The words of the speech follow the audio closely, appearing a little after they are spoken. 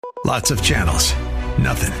Lots of channels,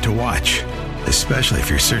 nothing to watch, especially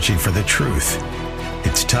if you're searching for the truth.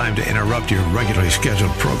 It's time to interrupt your regularly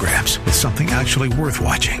scheduled programs with something actually worth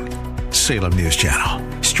watching. Salem News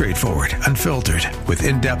Channel. Straightforward, unfiltered, with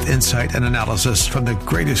in-depth insight and analysis from the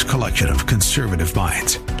greatest collection of conservative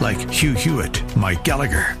minds like Hugh Hewitt, Mike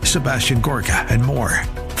Gallagher, Sebastian Gorka, and more.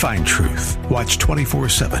 Find truth. Watch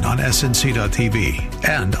 24/7 on snc.tv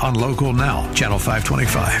and on Local Now, Channel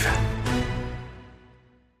 525.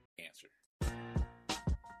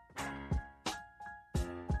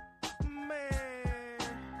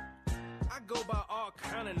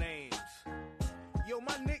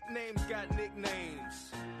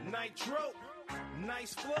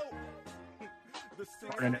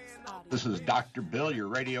 This is Dr. Bill, your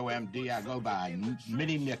radio MD. I go by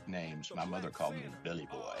many nicknames. My mother called me Billy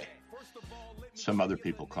Boy. Some other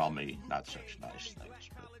people call me not such nice things,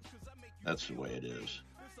 but that's the way it is.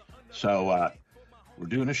 So we're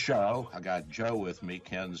doing a show. I got Joe with me.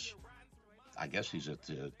 Ken's, I guess he's at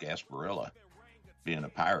the Gasparilla being a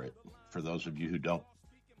pirate. For those of you who don't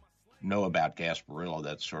know about Gasparilla,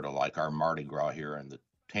 that's sort of like our Mardi Gras here in the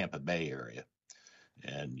Tampa Bay area.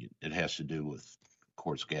 And it has to do with, of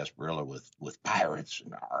course, Gasparilla with pirates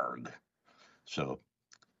and arg. So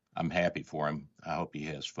I'm happy for him. I hope he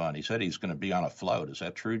has fun. He said he's going to be on a float. Is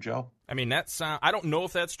that true, Joe? I mean, I don't know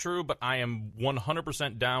if that's true, but I am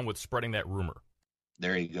 100% down with spreading that rumor.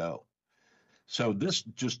 There you go. So this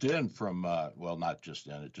just in from, well, not just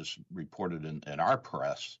in, it just reported in our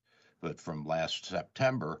press, but from last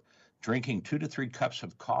September, drinking 2 to 3 cups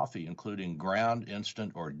of coffee, including ground,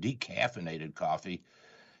 instant, or decaffeinated coffee,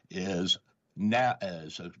 is now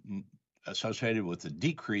associated with a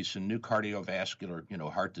decrease in new cardiovascular,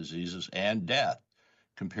 heart diseases and death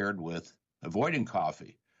compared with avoiding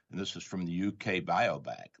coffee. And this is from the UK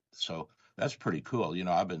Biobank. So that's pretty cool.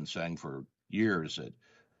 I've been saying for years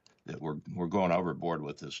that we're going overboard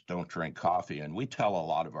with this don't drink coffee. And we tell a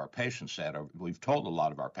lot of our patients that, we've told a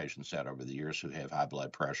lot of our patients that over the years who have high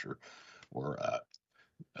blood pressure or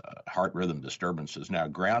heart rhythm disturbances. Now,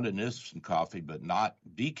 ground and instant coffee, but not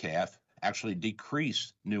decaf, actually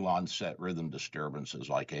decrease new onset rhythm disturbances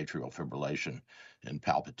like atrial fibrillation and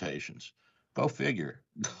palpitations. Go figure.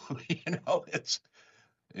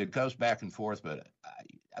 It goes back and forth, but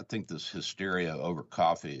I think this hysteria over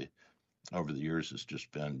coffee over the years has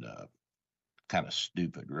just been kind of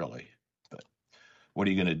stupid, really. But what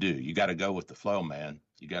are you going to do? You got to go with the flow, man.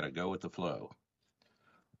 You got to go with the flow.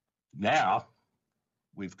 Now,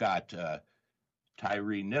 we've got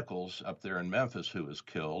Tyree Nichols up there in Memphis who was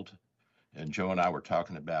killed, and Joe and I were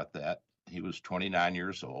talking about that. He was 29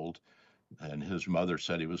 years old, and his mother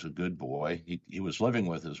said he was a good boy. He was living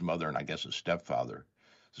with his mother and I guess his stepfather.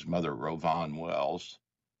 His mother, Rovon Wells,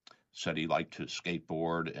 said he liked to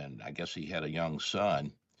skateboard, and I guess he had a young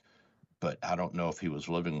son, but I don't know if he was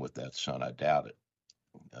living with that son. I doubt it.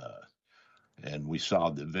 And we saw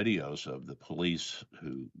the videos of the police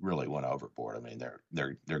who really went overboard. I mean,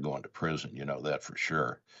 they're going to prison, that for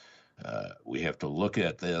sure. We have to look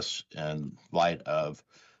at this in light of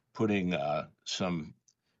putting some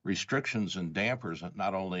restrictions and dampers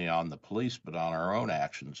not only on the police but on our own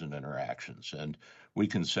actions and interactions. And we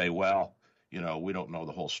can say, well, we don't know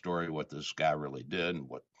the whole story, what this guy really did and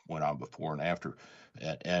what went on before and after.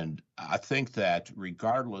 And I think that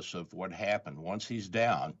regardless of what happened, once he's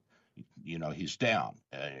down, he's down.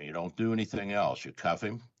 You don't do anything else. You cuff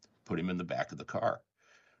him, put him in the back of the car.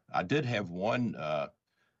 I did have one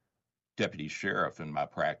deputy sheriff in my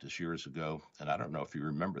practice years ago, and I don't know if you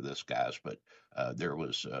remember this, guys, but there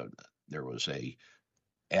was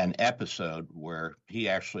an episode where he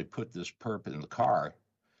actually put this perp in the car,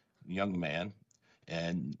 young man,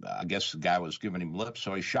 and I guess the guy was giving him lip,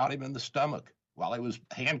 so he shot him in the stomach while he was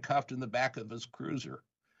handcuffed in the back of his cruiser.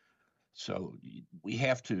 So we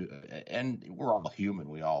have to, and we're all human,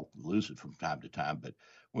 we all lose it from time to time, but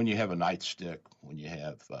when you have a nightstick, when you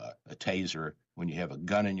have a taser, when you have a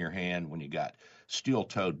gun in your hand, when you got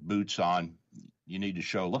steel-toed boots on, you need to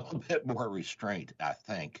show a little bit more restraint, I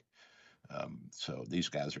think. So these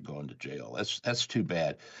guys are going to jail. That's too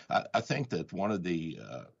bad. I think that one of the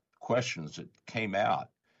questions that came out,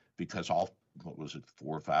 because all, 4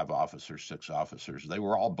 or 5 officers, 6 officers, they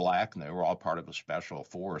were all black and they were all part of a special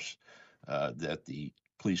force that the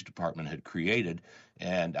police department had created.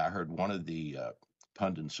 And I heard one of the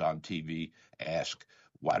pundits on TV ask,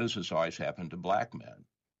 why does this always happen to black men?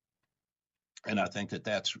 And I think that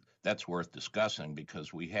that's worth discussing,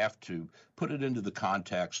 because we have to put it into the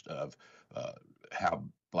context of how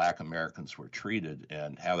black Americans were treated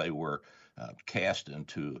and how they were cast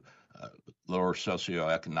into lower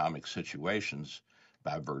socioeconomic situations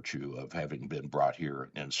by virtue of having been brought here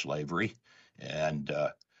in slavery. And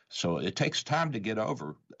so it takes time to get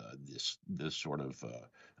over this sort of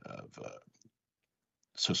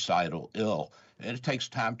societal ill, and it takes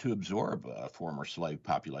time to absorb a former slave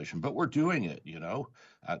population. But we're doing it.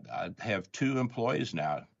 I have 2 employees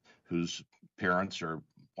now whose parents are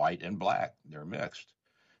white and black. They're mixed,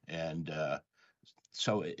 and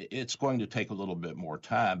so it's going to take a little bit more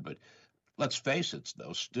time. But let's face it,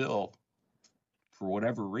 though, still, for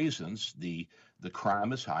whatever reasons, the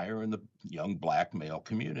crime is higher in the young black male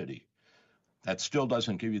community. That still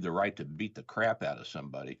doesn't give you the right to beat the crap out of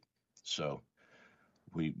somebody. So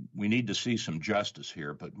we need to see some justice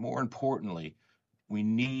here, but more importantly, we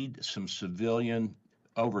need some civilian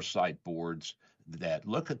oversight boards that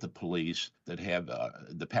look at the police, that have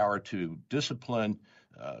the power to discipline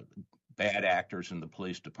bad actors in the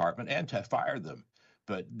police department and to fire them.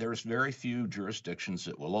 But there's very few jurisdictions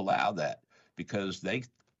that will allow that, because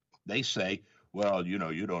they say, well,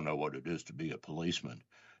 you don't know what it is to be a policeman,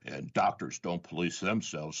 and doctors don't police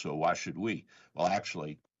themselves, so why should we? Well,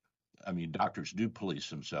 actually, doctors do police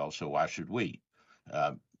themselves, so why should we?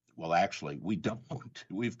 Well, actually, we don't.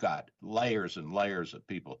 We've got layers and layers of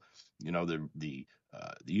people. The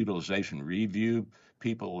utilization review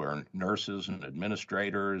people are nurses and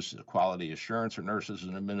administrators. The quality assurance are nurses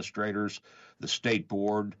and administrators. The state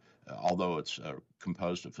board, although it's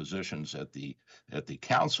composed of physicians at the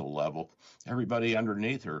council level, everybody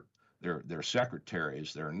underneath they're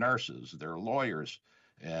secretaries, they're nurses, they're lawyers.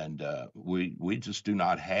 And we just do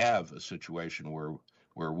not have a situation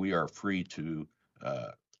where we are free to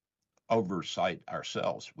oversight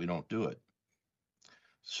ourselves. We don't do it.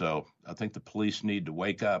 So I think the police need to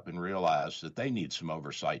wake up and realize that they need some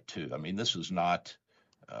oversight too. This is not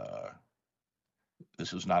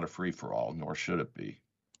a free for all, nor should it be.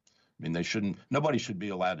 Nobody should be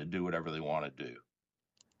allowed to do whatever they want to do.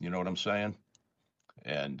 You know what I'm saying?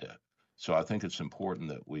 And so I think it's important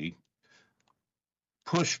that we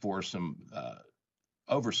push for some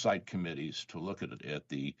oversight committees to look at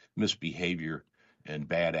the misbehavior and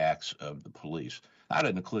bad acts of the police. I'd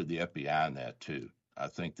include the FBI in that too. I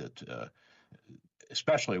think that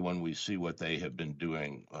especially when we see what they have been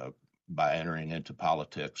doing by entering into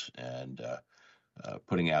politics and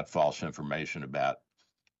putting out false information about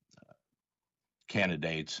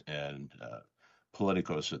candidates and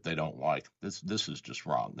politicos that they don't like. This is just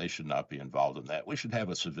wrong. They should not be involved in that. We should have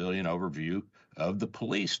a civilian overview of the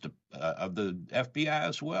police, of the FBI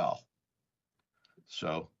as well.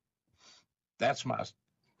 So that's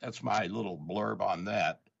my little blurb on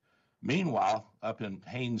that. Meanwhile, up in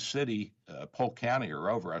Haines City, Polk County, or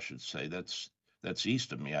over, I should say, that's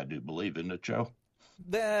east of me, I do believe, isn't it, Joe?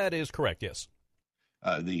 That is correct, yes.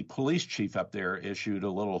 The police chief up there issued a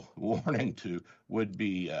little warning to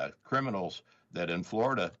would-be criminals that in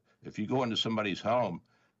Florida, if you go into somebody's home,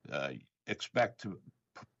 expect to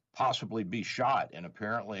possibly be shot. And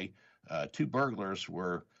apparently 2 burglars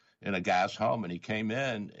were in a guy's home, and he came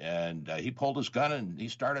in and he pulled his gun and he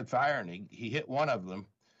started firing. He hit one of them,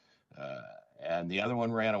 and the other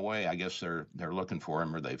one ran away. I guess they're looking for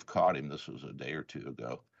him, or they've caught him. This was a day or 2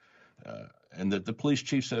 ago. And the police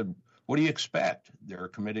chief said, what do you expect? They're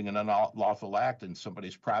committing an unlawful act in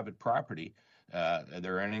somebody's private property.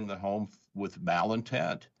 They're entering the home with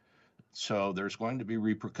malintent. So there's going to be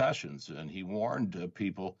repercussions. And he warned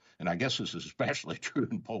people, and I guess this is especially true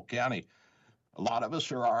in Polk County, a lot of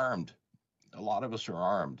us are armed.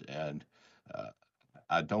 And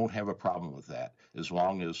I don't have a problem with that as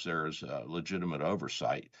long as there's legitimate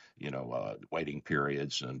oversight, waiting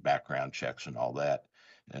periods and background checks and all that.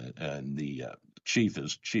 And the chief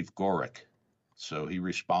is Chief Gorick. So he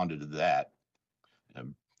responded to that.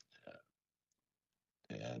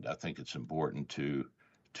 And I think it's important to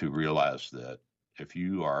realize that if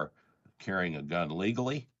you are carrying a gun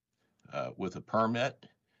legally with a permit,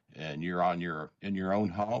 and you're in your own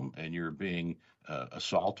home and you're being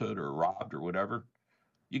assaulted or robbed or whatever,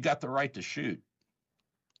 you got the right to shoot.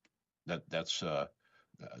 That's I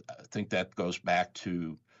think that goes back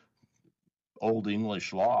to Old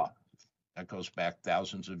English law. That goes back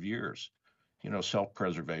thousands of years.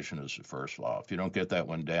 Self-preservation is the first law. If you don't get that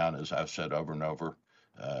one down, as I've said over and over,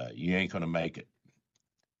 you ain't going to make it.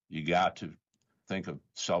 You got to think of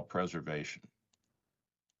self-preservation,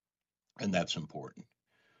 and that's important.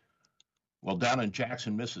 Well, down in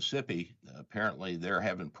Jackson, Mississippi, apparently they're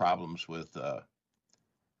having problems with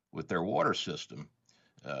their water system.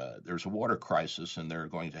 There's a water crisis, and they're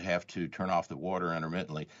going to have to turn off the water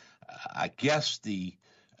intermittently. I guess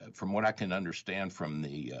from what I can understand from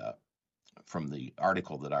the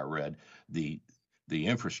article that I read, the the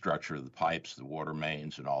infrastructure, the pipes, the water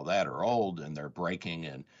mains, and all that are old and they're breaking,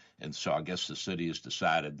 and so I guess the city has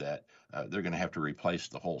decided that they're going to have to replace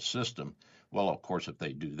the whole system. Well, of course, if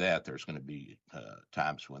they do that, there's going to be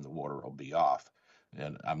times when the water will be off,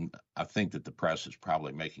 and I think that the press is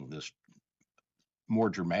probably making this more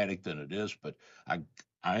dramatic than it is, but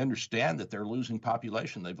I understand that they're losing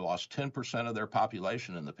population. They've lost 10% of their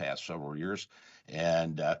population in the past several years,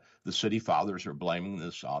 and the city fathers are blaming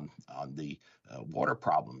this on the water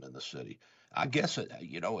problem in the city. I guess it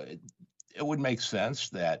would make sense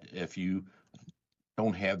that if you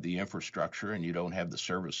don't have the infrastructure and you don't have the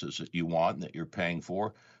services that you want and that you're paying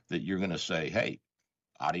for, that you're going to say, hey,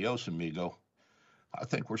 adios, amigo. I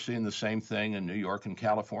think we're seeing the same thing in New York and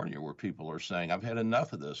California, where people are saying, I've had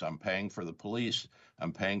enough of this. I'm paying for the police.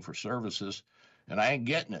 I'm paying for services, and I ain't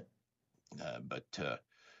getting it. But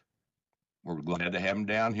we're glad to have them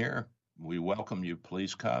down here. We welcome you.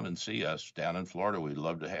 Please come and see us down in Florida. We'd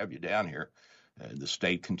love to have you down here. The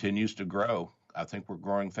state continues to grow. I think we're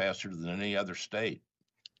growing faster than any other state.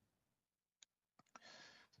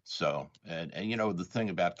 So, and the thing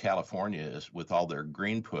about California is with all their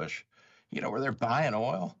green push, where they're buying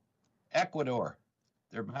oil, Ecuador.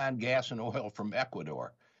 They're buying gas and oil from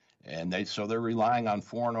Ecuador, and they're relying on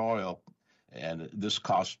foreign oil, and this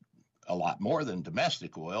costs a lot more than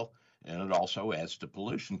domestic oil, and it also adds to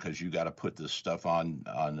pollution because you got to put this stuff on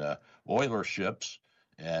oiler ships,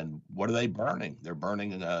 and what are they burning? They're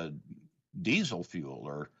burning diesel fuel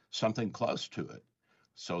or something close to it,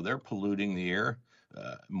 so they're polluting the air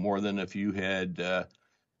more than if you had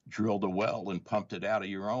drilled a well and pumped it out of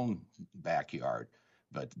your own backyard.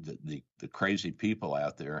 But the crazy people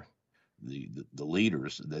out there, the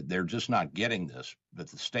leaders, they're just not getting this. But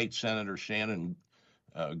the state senator Shannon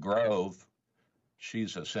Grove,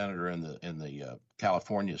 she's a senator in the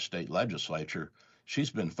California state legislature. She's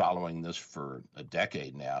been following this for a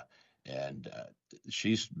decade now, and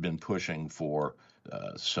she's been pushing for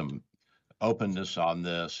some openness on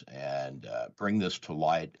this and bring this to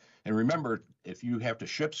light. And remember, if you have to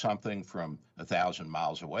ship something from 1,000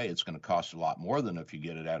 miles away, it's going to cost a lot more than if you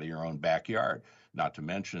get it out of your own backyard. Not to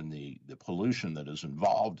mention the pollution that is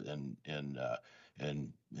involved in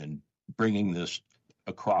bringing this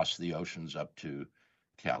across the oceans up to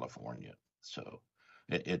California. So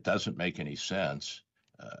it doesn't make any sense.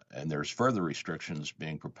 And there's further restrictions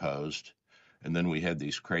being proposed. And then we had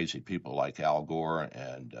these crazy people like Al Gore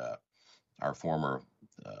and our former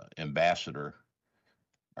ambassador,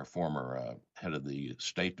 our former head of the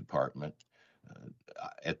State Department,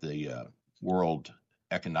 at the World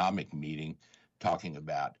Economic Meeting, talking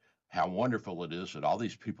about how wonderful it is that all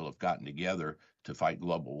these people have gotten together to fight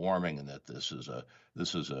global warming, and that this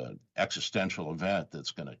is an existential event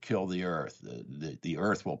that's going to kill the Earth. The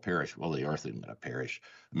Earth will perish. Well, the Earth isn't going to perish.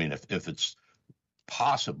 I mean, if it's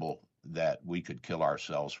possible that we could kill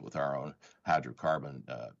ourselves with our own hydrocarbon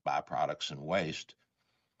byproducts and waste,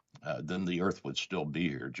 then the Earth would still be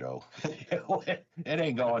here, Joe. It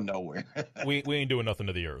ain't going nowhere. we ain't doing nothing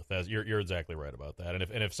to the Earth. You're exactly right about that.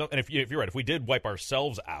 And if you're right, if we did wipe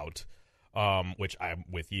ourselves out, which I'm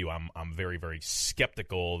with you, I'm very, very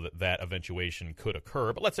skeptical that eventuation could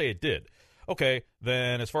occur. But let's say it did. Okay,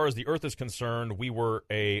 then as far as the Earth is concerned, we were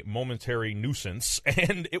a momentary nuisance,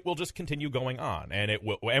 and it will just continue going on. And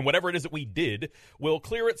whatever it is that we did will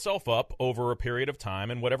clear itself up over a period of time,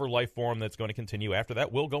 and whatever life form that's going to continue after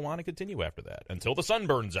that will go on and continue after that until the sun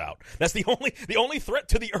burns out. That's the only threat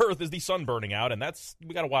to the Earth is the sun burning out, and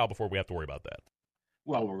we got a while before we have to worry about that.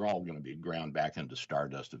 Well, we're all going to be ground back into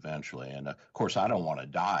stardust eventually, and of course, I don't want to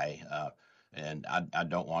die, and I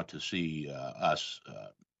don't want to see us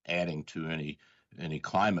adding to any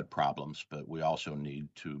climate problems, but we also need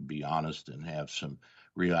to be honest and have some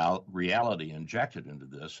reality injected into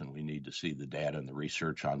this, and we need to see the data and the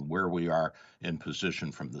research on where we are in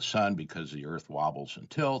position from the sun, because the Earth wobbles and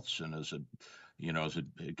tilts, and as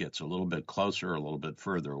it gets a little bit closer, a little bit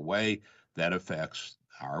further away, that affects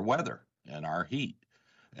our weather and our heat.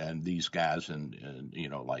 And these guys, and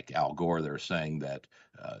like Al Gore, they're saying that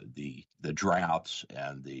the droughts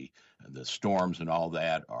and the storms and all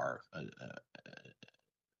that are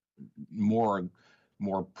more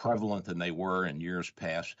prevalent than they were in years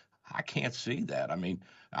past. I can't see that. I mean,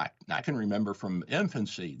 I can remember from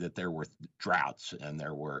infancy that there were droughts and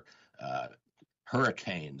there were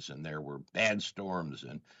hurricanes and there were bad storms,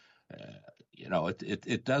 and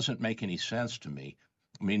it doesn't make any sense to me.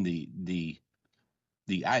 I mean,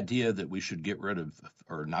 the idea that we should get rid of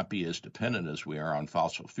or not be as dependent as we are on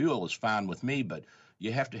fossil fuel is fine with me, but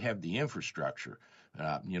you have to have the infrastructure.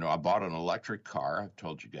 I bought an electric car. I've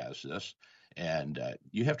told you guys this, and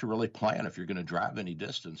you have to really plan if you're going to drive any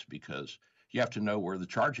distance, because you have to know where the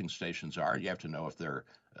charging stations are. You have to know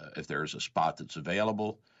if there's a spot that's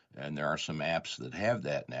available, and there are some apps that have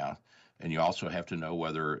that now. And you also have to know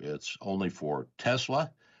whether it's only for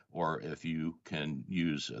Tesla or if you can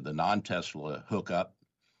use the non-Tesla hookup.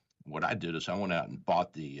 What I did is I went out and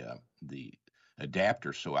bought the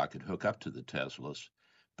adapter so I could hook up to the Teslas.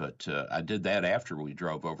 But I did that after we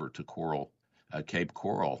drove over to Cape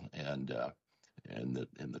Coral and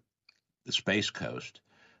the Space Coast,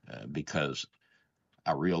 because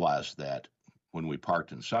I realized that when we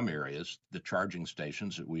parked in some areas, the charging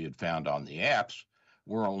stations that we had found on the apps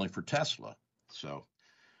were only for Tesla. So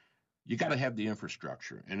you got to have the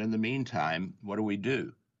infrastructure. And in the meantime, what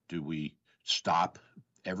do? Do we stop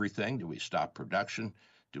everything? Do we stop production?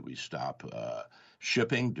 Do we stop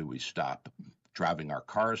shipping? Do we stop driving our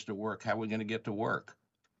cars to work? How are we going to get to work?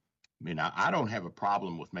 I mean, I don't have a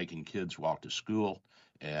problem with making kids walk to school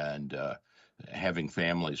and having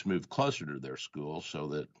families move closer to their school so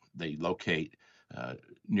that they locate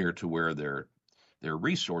near to where their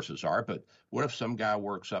resources are. But what if some guy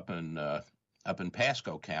works up in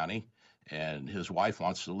Pasco County and his wife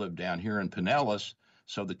wants to live down here in Pinellas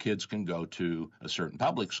so the kids can go to a certain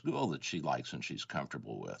public school that she likes and she's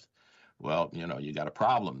comfortable with? Well, you got a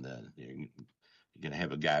problem then. You're going to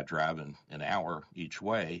have a guy driving an hour each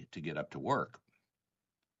way to get up to work.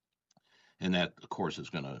 And that, of course, is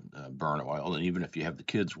going to burn oil. And even if you have the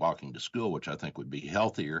kids walking to school, which I think would be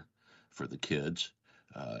healthier for the kids,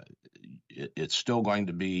 it's still going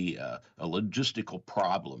to be a logistical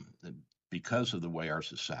problem because of the way our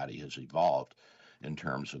society has evolved in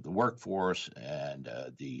terms of the workforce and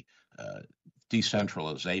the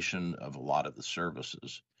decentralization of a lot of the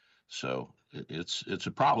services. So it's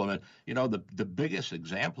a problem. And, the biggest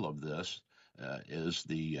example of this is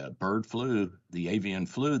the bird flu, the avian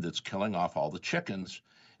flu that's killing off all the chickens.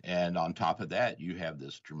 And on top of that, you have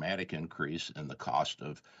this dramatic increase in the cost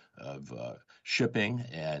of shipping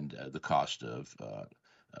and the cost of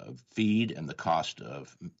feed and the cost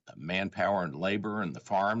of manpower and labor in the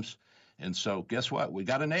farms. And so guess what? We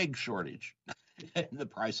got an egg shortage. And the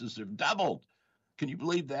prices have doubled. Can you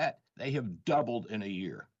believe that? They have doubled in a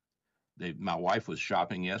year. My wife was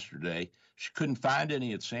shopping yesterday. She couldn't find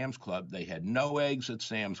any at Sam's Club. They had no eggs at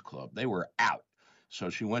Sam's Club. They were out.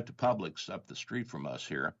 So she went to Publix up the street from us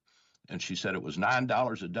here, and she said it was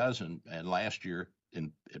 $9 a dozen. And last year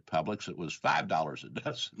at Publix, it was $5 a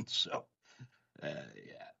dozen. So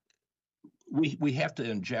we have to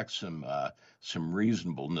inject some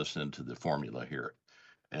reasonableness into the formula here.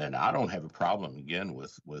 And I don't have a problem, again,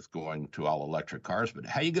 with going to all electric cars. But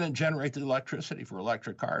how are you going to generate the electricity for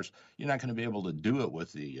electric cars? You're not going to be able to do it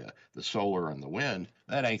with the solar and the wind.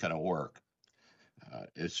 That ain't going to work.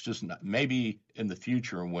 It's just not. Maybe in the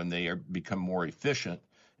future when they become more efficient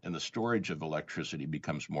and the storage of electricity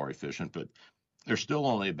becomes more efficient, but there's still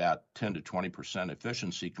only about 10 to 20%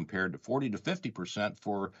 efficiency compared to 40 to 50%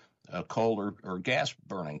 for a coal or gas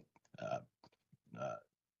burning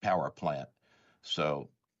power plant. So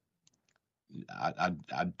I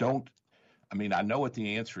know what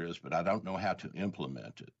the answer is, but I don't know how to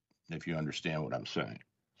implement it, if you understand what I'm saying.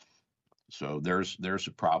 So there's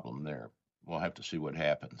a problem there. We'll have to see what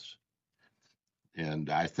happens. And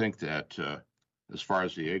I think that as far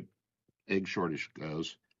as the egg shortage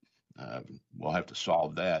goes, we'll have to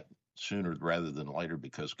solve that sooner rather than later,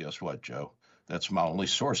 because guess what, Joe? That's my only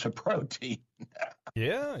source of protein.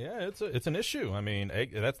 Yeah, it's an issue. I mean,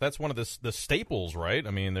 that's one of the staples, right?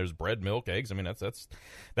 I mean, there's bread, milk, eggs. I mean,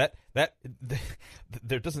 that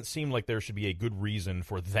there doesn't seem like there should be a good reason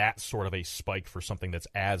for that sort of a spike for something that's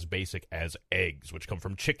as basic as eggs, which come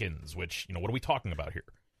from chickens. Which, what are we talking about here?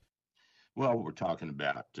 Well, we're talking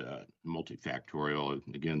about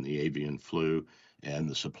multifactorial, again, the avian flu and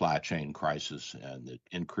the supply chain crisis and the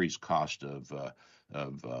increased cost of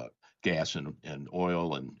gas and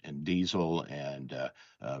oil and diesel and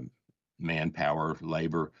manpower,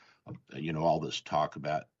 labor, all this talk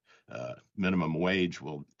about minimum wage.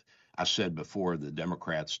 Well, I said before the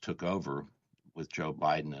Democrats took over with Joe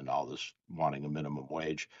Biden and all this wanting a minimum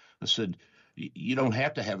wage. I said, you don't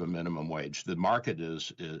have to have a minimum wage. The market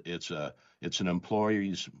it's an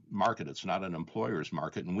employee's market. It's not an employer's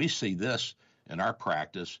market. And we see this in our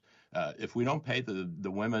practice. If we don't pay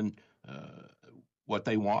the women what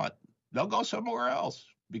they want, they'll go somewhere else,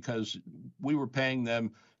 because we were paying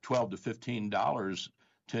them $12 to $15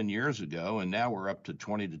 10 years ago, and now we're up to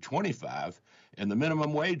 $20 to $25, and the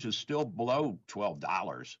minimum wage is still below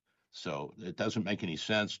 $12. So it doesn't make any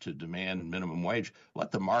sense to demand minimum wage.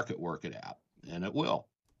 Let the market work it out, and it will.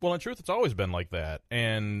 Well, in truth, it's always been like that.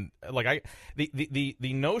 And the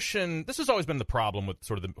notion, this has always been the problem with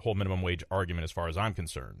sort of the whole minimum wage argument as far as I'm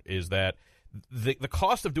concerned, is that the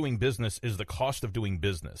cost of doing business is the cost of doing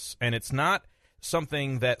business, and it's not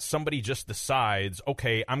something that somebody just decides,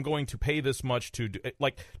 okay, I'm going to pay this much to do.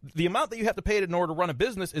 Like, the amount that you have to pay in order to run a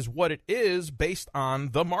business is what it is based on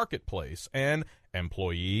the marketplace, and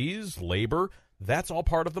employees, labor, that's all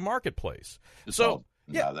part of the marketplace. So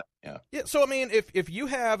yeah. So I mean, if you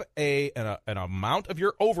have an amount of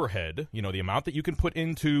your overhead, the amount that you can put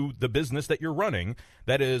into the business that you're running,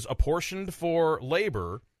 that is apportioned for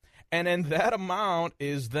labor, and then that amount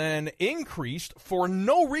is then increased for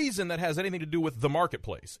no reason that has anything to do with the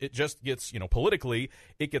marketplace. It just gets, politically,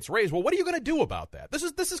 it gets raised. Well, what are you going to do about that?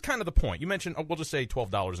 This is kind of the point. You mentioned, we'll just say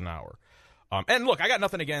 $12 an hour. And look, I got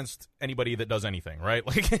nothing against anybody that does anything, right?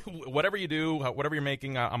 Like, whatever you do, whatever you're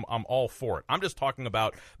making, I'm all for it. I'm just talking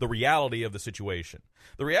about the reality of the situation.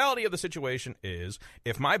 The reality of the situation is,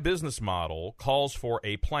 if my business model calls for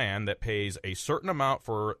a plan that pays a certain amount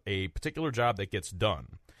for a particular job that gets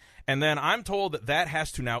done, and then I'm told that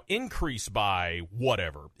has to now increase by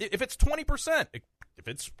whatever. If it's 20%, if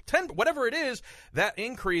it's 10, whatever it is, that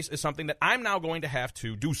increase is something that I'm now going to have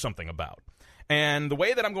to do something about. And the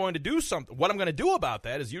way that I'm going to do what I'm going to do about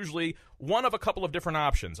that is usually one of a couple of different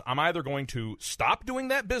options. I'm either going to stop doing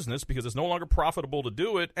that business because it's no longer profitable to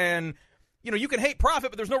do it, and you can hate profit,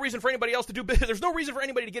 but there's no reason for anybody else to do business. There's no reason for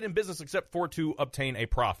anybody to get in business except for to obtain a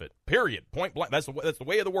profit. Period. Point blank. That's the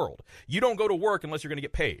way of the world. You don't go to work unless you're going to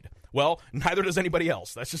get paid. Well, neither does anybody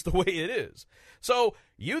else. That's just the way it is. So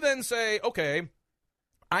you then say, okay,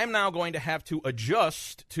 I'm now going to have to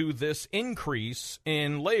adjust to this increase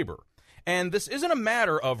in labor. And this isn't a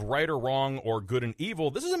matter of right or wrong or good and evil.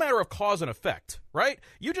 This is a matter of cause and effect, right?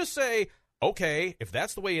 You just say, okay, if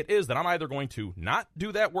that's the way it is, then I'm either going to not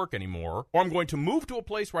do that work anymore, or I'm going to move to a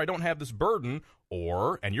place where I don't have this burden,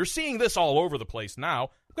 or, and you're seeing this all over the place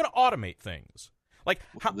now, I'm going to automate things. Like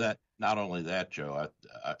that. Not only that, Joe,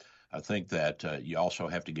 I think that you also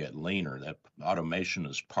have to get leaner. That automation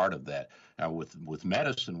is part of that. Now, with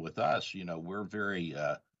medicine, with us, we're very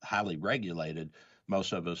highly regulated.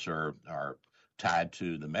 Most of us are tied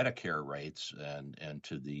to the Medicare rates and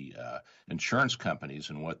to the insurance companies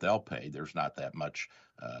and what they'll pay. There's not that much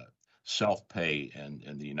self-pay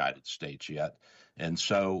in the United States yet. And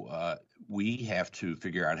so we have to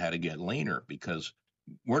figure out how to get leaner, because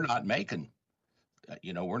we're not making,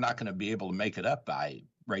 we're not going to be able to make it up by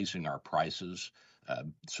raising our prices.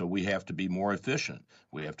 So we have to be more efficient.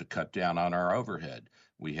 We have to cut down on our overhead.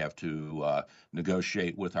 We have to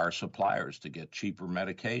negotiate with our suppliers to get cheaper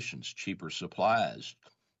medications, cheaper supplies.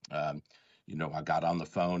 I got on the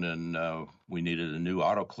phone and we needed a new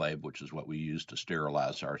autoclave, which is what we use to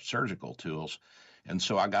sterilize our surgical tools. And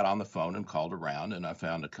so I got on the phone and called around, and I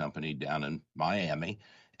found a company down in Miami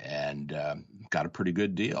and got a pretty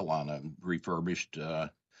good deal on a refurbished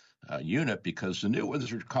unit, because the new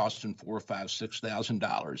ones are costing $4,000, $5,000,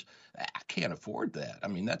 $6,000. I can't afford that. I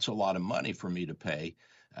mean, that's a lot of money for me to pay.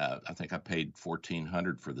 I think I paid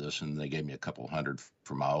 $1,400 for this, and they gave me a couple hundred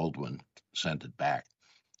for my old one, sent it back.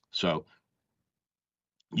 So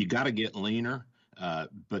you got to get leaner,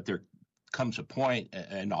 but there comes a point,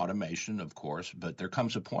 and automation, of course, but there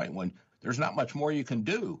comes a point when there's not much more you can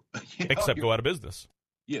do. Except go out of business.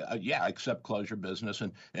 Yeah, except close your business.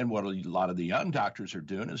 And what a lot of the young doctors are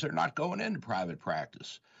doing is they're not going into private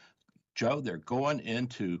practice. Joe, they're going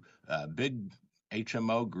into big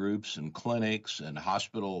HMO groups and clinics and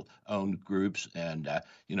hospital-owned groups, and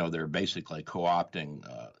they're basically co-opting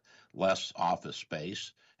less office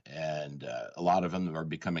space. And a lot of them are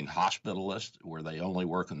becoming hospitalists, where they only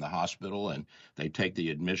work in the hospital, and they take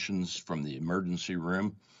the admissions from the emergency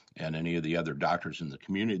room and any of the other doctors in the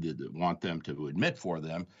community that want them to admit for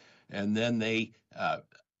them. And then they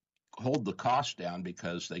hold the cost down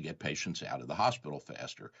because they get patients out of the hospital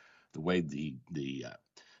faster. The way the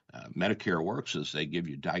Medicare works is they give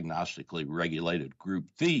you diagnostically regulated group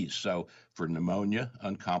fees. So for pneumonia,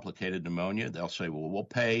 uncomplicated pneumonia, they'll say, well, we'll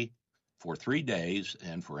pay for 3 days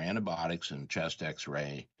and for antibiotics and chest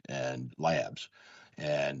x-ray and labs.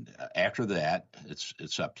 And after that,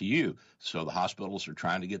 it's up to you. So the hospitals are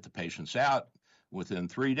trying to get the patients out within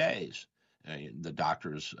 3 days. The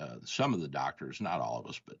doctors, some of the doctors, not all of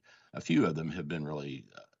us, but a few of them have been really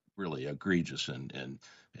egregious in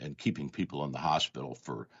keeping people in the hospital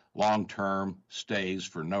for long-term stays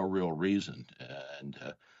for no real reason. And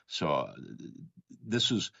so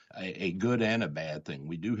this is a good and a bad thing.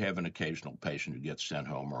 We do have an occasional patient who gets sent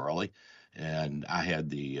home early. And I had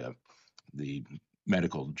the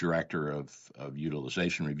medical director of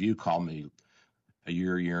utilization review called me a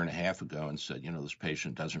year and a half ago and said, this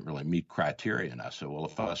patient doesn't really meet criteria. And I said, well,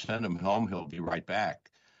 if I send him home, he'll be right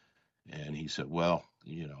back. And he said, well,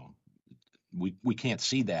 we can't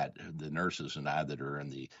see that, the nurses and I that are in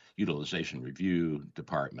the utilization review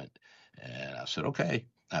department. And I said, okay.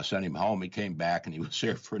 I sent him home. He came back and he was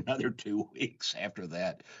there for another 2 weeks after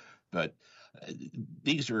that. But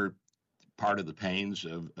these are part of the pains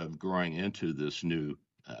of growing into this new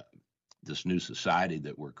society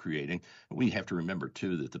that we're creating. We have to remember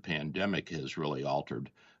too that the pandemic has really altered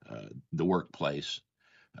the workplace,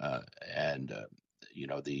 and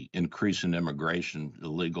the increase in immigration,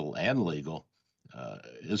 illegal and legal,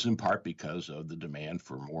 is in part because of the demand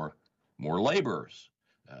for more laborers.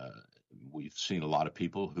 We've seen a lot of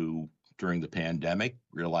people who during the pandemic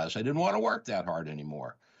realized they didn't want to work that hard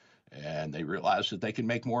anymore. And they realized that they can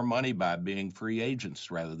make more money by being free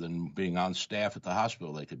agents rather than being on staff at the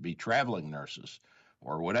hospital. They could be traveling nurses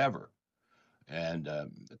or whatever. And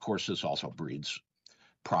of course, this also breeds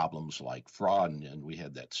problems like fraud. And we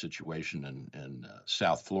had that situation in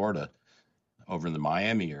South Florida over in the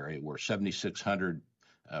Miami area where 7,600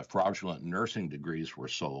 fraudulent nursing degrees were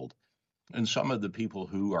sold. And some of the people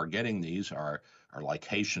who are getting these are like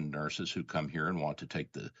Haitian nurses who come here and want to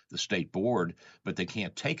take the state board, but they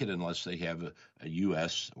can't take it unless they have a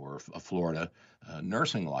U.S. or a Florida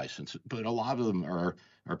nursing license. But a lot of them are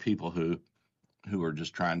people who are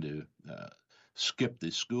just trying to skip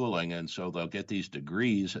the schooling, and so they'll get these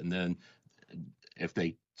degrees, and then if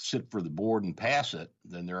they sit for the board and pass it,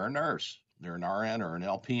 then they're a nurse. They're an RN or an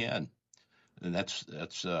LPN, and that's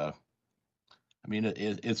I mean,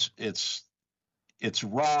 it's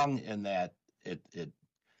wrong in that it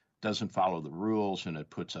doesn't follow the rules, and it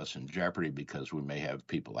puts us in jeopardy because we may have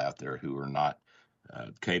people out there who are not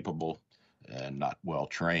capable and not well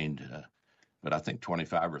trained. But I think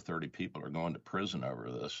 25 or 30 people are going to prison over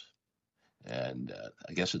this, and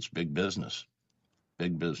I guess it's big business.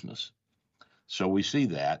 So we see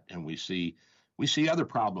that, and we see other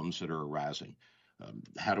problems that are arising.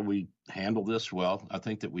 How do we handle this? Well, I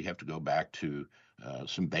think that we have to go back to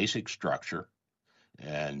some basic structure,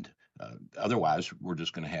 and otherwise we're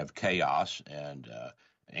just going to have chaos and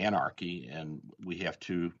anarchy. And we have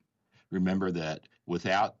to remember that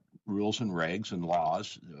without rules and regs and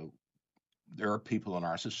laws, there are people in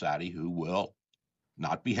our society who will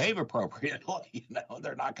not behave appropriately.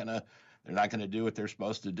 They're not going to do what they're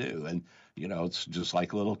supposed to do. And it's just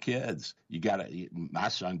like little kids. My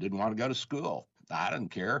son didn't want to go to school. I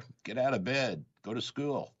didn't care. Get out of bed. Go to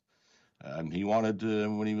school. He wanted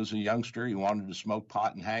to, when he was a youngster, he wanted to smoke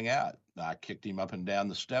pot and hang out. I kicked him up and down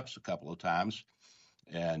the steps a couple of times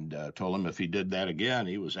and told him if he did that again,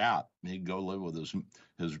 he was out. He'd go live with his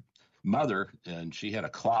mother, and she had a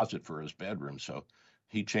closet for his bedroom. So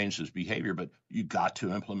he changed his behavior. But you got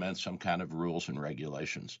to implement some kind of rules and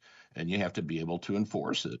regulations, and you have to be able to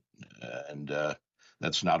enforce it. And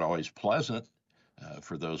that's not always pleasant.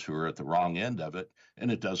 For those who are at the wrong end of it.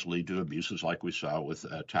 And it does lead to abuses like we saw with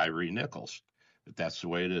Tyree Nichols. But that's the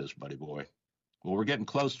way it is, buddy boy. Well, we're getting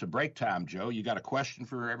close to break time, Joe. You got a question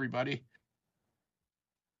for everybody?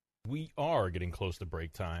 We are getting close to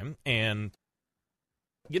break time. And,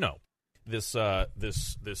 this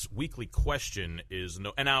weekly question is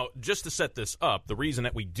no. And now, just to set this up, the reason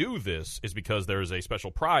that we do this is because there is a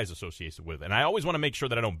special prize associated with it. And I always want to make sure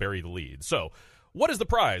that I don't bury the lead. So, what is the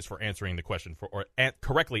prize for answering the question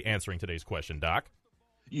correctly answering today's question, Doc?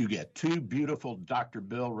 You get 2 beautiful Dr.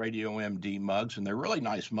 Bill Radio MD mugs, and they're really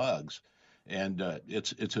nice mugs. And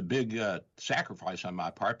it's a big sacrifice on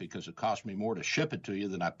my part because it cost me more to ship it to you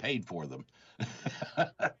than I paid for them.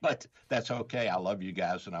 But that's okay. I love you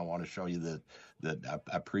guys, and I want to show you that I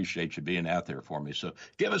appreciate you being out there for me. So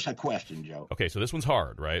give us a question, Joe. Okay, so this one's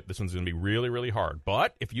hard, right? This one's going to be really, really hard.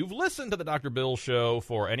 But if you've listened to the Dr. Bill Show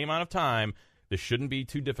for any amount of time, this shouldn't be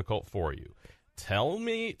too difficult for you. Tell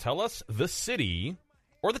us the city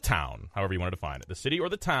or the town, however you want to define it, the city or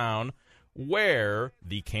the town where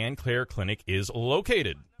the CanCare Clinic is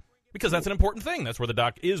located. Because that's an important thing. That's where the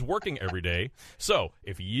doc is working every day. So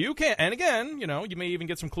if you can, and again, you may even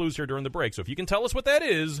get some clues here during the break. So if you can tell us what that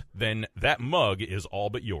is, then that mug is all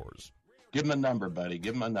but yours. Give him a number, buddy.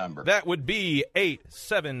 Give him a number. That would be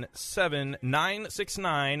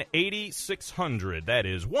 877-969-8600. That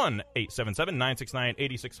is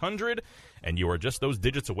 1-877-969-8600. And you are just those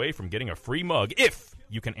digits away from getting a free mug if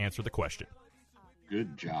you can answer the question.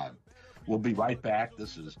 Good job. We'll be right back.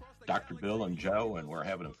 This is Dr. Bill and Joe, and we're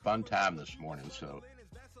having a fun time this morning. So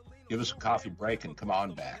give us a coffee break and come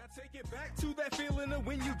on back. Take it back to that feeling of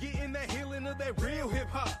when you get in that healing of that real hip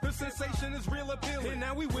hop. The sensation is real appealing. And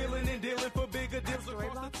now we willing and dealing for bigger deals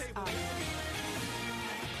across the table.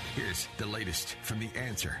 Here's the latest from the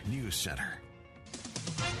Answer News Center.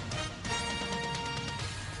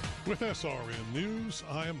 With SRN News,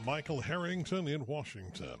 I am Michael Harrington in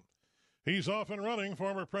Washington. He's off and running.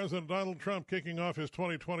 Former President Donald Trump kicking off his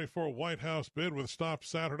 2024 White House bid with stops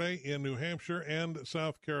Saturday in New Hampshire and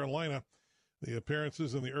South Carolina. The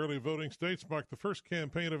appearances in the early voting states mark the first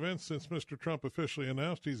campaign event since Mr. Trump officially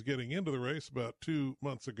announced he's getting into the race about 2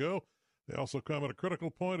 months ago. They also come at a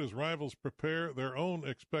critical point as rivals prepare their own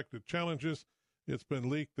expected challenges. It's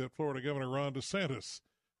been leaked that Florida Governor Ron DeSantis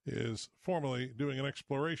is formally doing an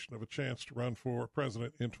exploration of a chance to run for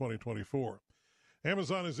president in 2024.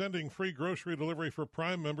 Amazon is ending free grocery delivery for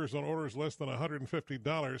Prime members on orders less than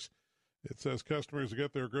 $150. It says customers who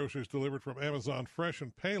get their groceries delivered from Amazon Fresh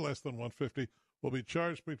and pay less than $150 will be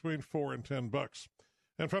charged between $4 and $10.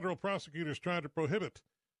 And federal prosecutors trying to prohibit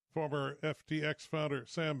former FTX founder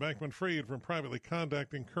Sam Bankman-Fried from privately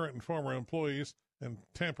contacting current and former employees and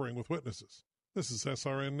tampering with witnesses. This is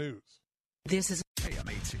SRN News. This is AM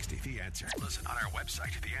 860, The Answer. Listen on our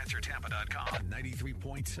website, theanswertampa.com,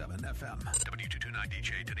 93.7 FM,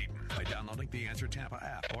 W229DJ Dunedin, by downloading The Answer Tampa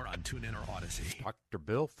app or on TuneIn or Odyssey. Dr.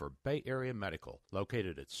 Bill for Bay Area Medical,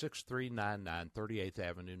 located at 6399 38th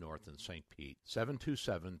Avenue North in St. Pete,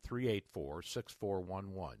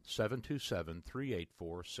 727-384-6411,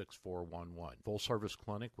 727-384-6411. Full-service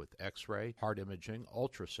clinic with X-ray, heart imaging,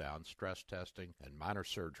 ultrasound, stress testing, and minor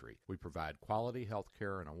surgery. We provide quality health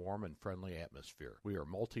care in a warm and friendly atmosphere. We are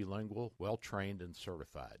multilingual, well-trained, and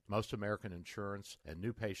certified. Most American insurance and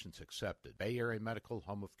new patients accepted. Bay Area Medical,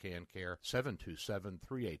 home of Can Care,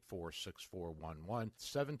 727-384-6411,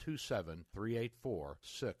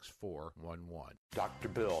 727-384-6411. Dr.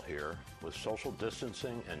 Bill here. With social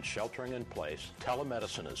distancing and sheltering in place,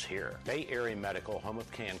 telemedicine is here. Bay Area Medical, home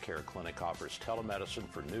of Can Care Clinic offers telemedicine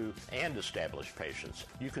for new and established patients.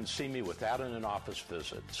 You can see me without an in-office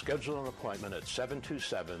visit. Schedule an appointment at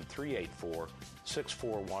 727-384-6411,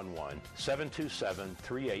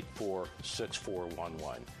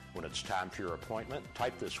 727-384-6411. When it's time for your appointment,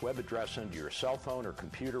 type this web address into your cell phone or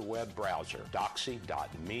computer web browser,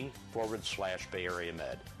 doxy.me/Bay Area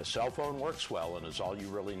Med. A cell phone works well and is all you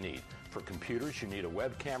really need. For computers, you need a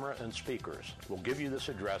web camera and speakers. We'll give you this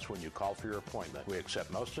address when you call for your appointment. We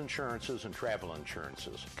accept most insurances and travel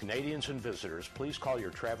insurances. Canadians and visitors, please call your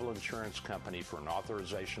travel insurance company for an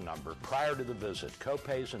authorization number prior to the visit.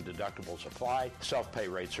 Copays and deductibles apply. Self-pay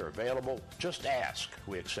rates are available. Just ask.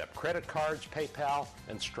 We accept credit cards, PayPal,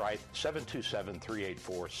 and Stripe.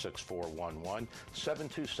 727-384-6411,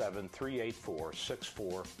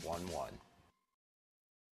 727-384-6411.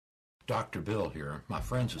 Dr. Bill here. My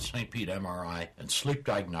friends at St. Pete MRI and Sleep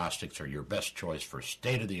Diagnostics are your best choice for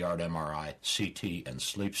state-of-the-art MRI, CT, and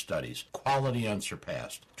sleep studies. Quality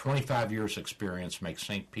unsurpassed. 25 years experience makes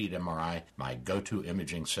St. Pete MRI my go-to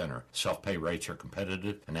imaging center. Self-pay rates are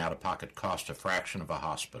competitive and out-of-pocket cost a fraction of a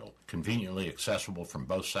hospital. Conveniently accessible from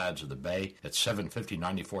both sides of the bay at 750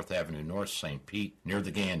 94th Avenue North, St. Pete, near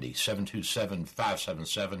the Gandhi.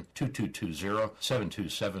 727-577-2220,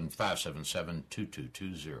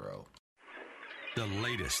 727-577-2220. The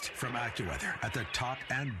latest from AccuWeather at the top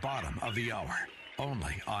and bottom of the hour.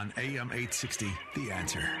 Only on AM 860, The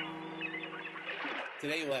Answer.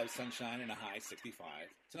 Today we'll have sunshine and a high 65.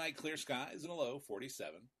 Tonight, clear skies and a low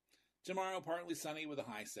 47. Tomorrow, partly sunny with a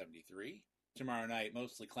high 73. Tomorrow night,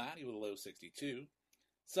 mostly cloudy with a low 62.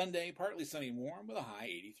 Sunday, partly sunny and warm with a high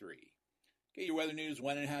 83. Get your weather news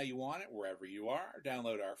when and how you want it, wherever you are.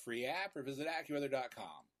 Download our free app or visit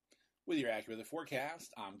AccuWeather.com. With your AccuWeather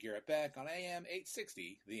forecast, I'm Garrett Beck on AM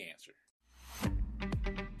 860, The Answer.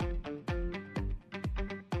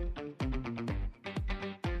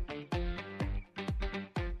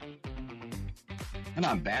 And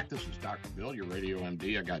I'm back. This is Dr. Bill, your radio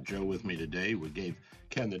MD. I got Joe with me today. We gave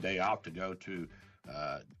Ken the day off to go to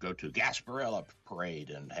Gasparilla Parade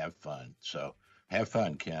and have fun. So have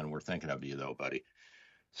fun, Ken. We're thinking of you, though, buddy.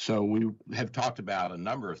 So we have talked about a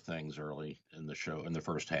number of things early in the show, in the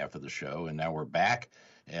first half of the show, and now we're back.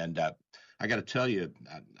 And I got to tell you,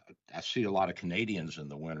 I see a lot of Canadians in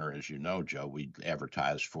the winter, as you know, Joe. We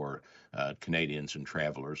advertise for Canadians and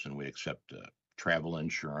travelers, and we accept travel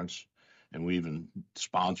insurance. And we even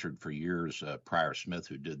sponsored for years Prior Smith,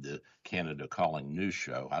 who did the Canada Calling news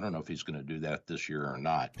show. I don't know if he's going to do that this year or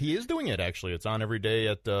not. He is doing it, actually. It's on every day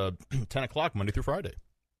at 10 o'clock, Monday through Friday.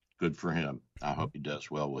 Good for him. I hope he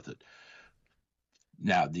does well with it.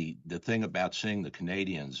 Now, the thing about seeing the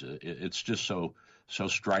Canadians, it's just so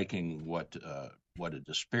striking what a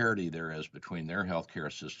disparity there is between their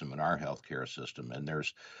healthcare system and our healthcare system. And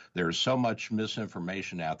there's so much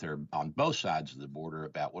misinformation out there on both sides of the border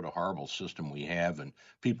about what a horrible system we have and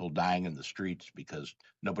people dying in the streets because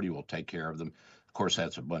nobody will take care of them. Of course,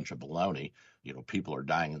 that's a bunch of baloney. People are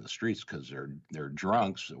dying in the streets because they're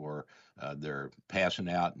drunks or they're passing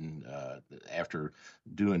out and after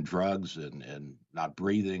doing drugs and not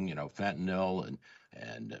breathing. Fentanyl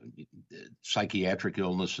and psychiatric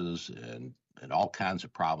illnesses and all kinds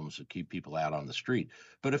of problems that keep people out on the street.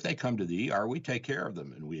 But if they come to the ER, we take care of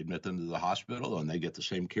them and we admit them to the hospital and they get the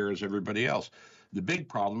same care as everybody else. The big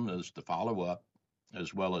problem is the follow-up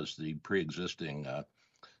as well as the pre-existing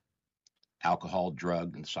alcohol,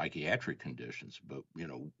 drug, and psychiatric conditions. But,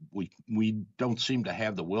 we don't seem to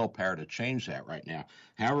have the willpower to change that right now.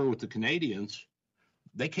 However, with the Canadians,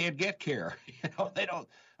 they can't get care. They don't.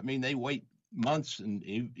 They wait months and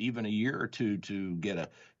even a year or two to get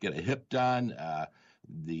a hip done.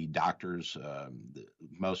 The doctors,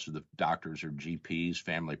 most of the doctors are GPs,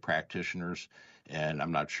 family practitioners, and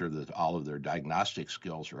I'm not sure that all of their diagnostic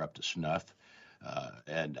skills are up to snuff.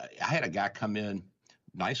 And I had a guy come in,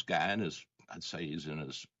 nice guy, I'd say he's in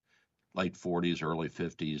his late 40s, early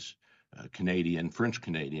 50s, Canadian, French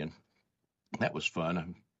Canadian. That was fun.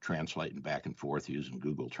 I'm translating back and forth using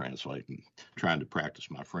Google Translate and trying to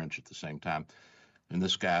practice my French at the same time. And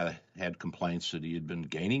this guy had complaints that he had been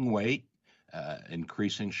gaining weight,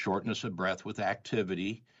 increasing shortness of breath with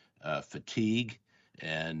activity, fatigue,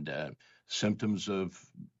 and symptoms of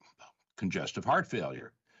congestive heart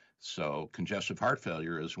failure. So congestive heart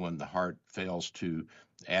failure is when the heart fails to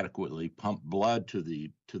adequately pump blood to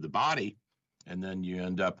the body, and then you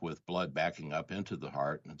end up with blood backing up into the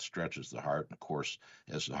heart, and it stretches the heart. And of course,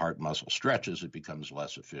 as the heart muscle stretches, it becomes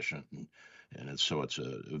less efficient, and it's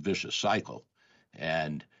a vicious cycle.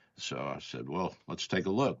 And so I said, well, let's take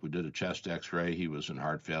a look. We did a chest X-ray. He was in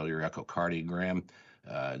heart failure. Echocardiogram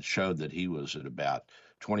showed that he was at about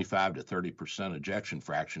 25 to 30% ejection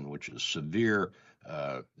fraction, which is severe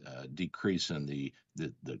decrease in the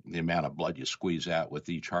amount of blood you squeeze out with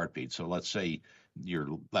each heartbeat. So let's say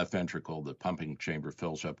your left ventricle, the pumping chamber,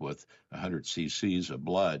 fills up with 100 cc's of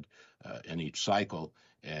blood in each cycle,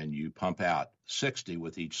 and you pump out 60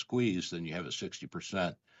 with each squeeze, then you have a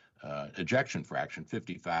 60% ejection fraction.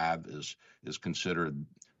 55 is considered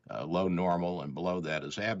low normal, and below that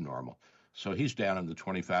is abnormal. So he's down in the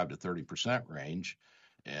 25 to 30% range,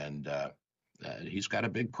 and he's got a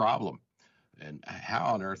big problem. And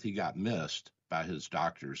how on earth he got missed by his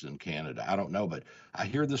doctors in Canada, I don't know. But I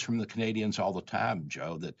hear this from the Canadians all the time,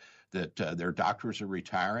 Joe, that their doctors are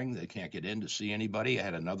retiring. They can't get in to see anybody. I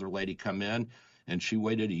had another lady come in, and she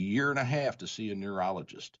waited a year and a half to see a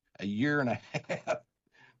neurologist. A year and a half.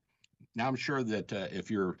 Now, I'm sure that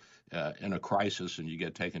if you're in a crisis and you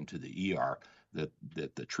get taken to the ER, that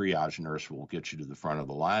the triage nurse will get you to the front of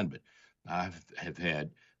the line. But I have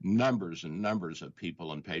had numbers and numbers of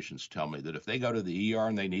people and patients tell me that if they go to the ER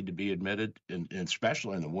and they need to be admitted, and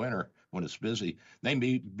especially in the winter when it's busy, they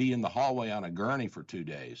may be in the hallway on a gurney for 2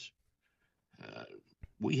 days.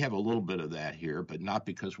 We have a little bit of that here, but not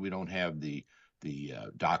because we don't have the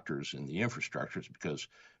doctors and the infrastructures,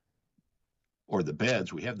 or the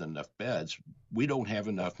beds. We have enough beds. We don't have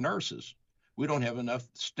enough nurses. We don't have enough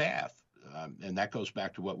staff. And that goes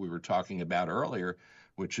back to what we were talking about earlier,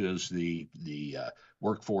 which is the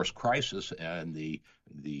workforce crisis and the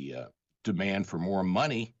demand for more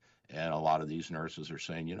money. And a lot of these nurses are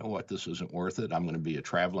saying, you know what, this isn't worth it. I'm going to be a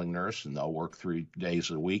traveling nurse, and they'll work 3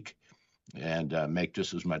 days a week and make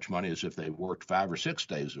just as much money as if they worked 5 or 6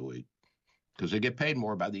 days a week, because they get paid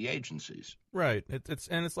more by the agencies. Right.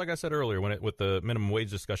 It's like I said earlier with the minimum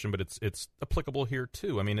wage discussion, but it's applicable here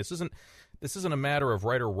too. I mean, this isn't a matter of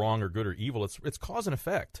right or wrong or good or evil. It's cause and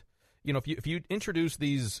effect. If you introduce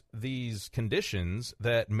these conditions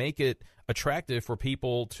that make it attractive for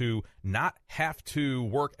people to not have to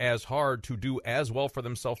work as hard to do as well for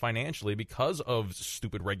themselves financially because of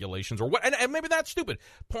stupid regulations or what, and maybe that's stupid.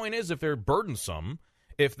 Point is, if they're burdensome,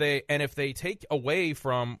 if they take away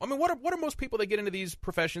from, I mean, what are most people that get into these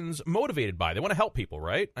professions motivated by? They want to help people,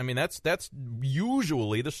 right? I mean, that's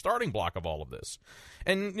usually the starting block of all of this.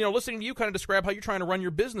 And listening to you kind of describe how you're trying to run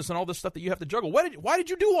your business and all this stuff that you have to juggle. Why did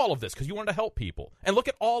you do all of this? Because you wanted to help people. And look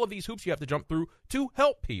at all of these hoops you have to jump through to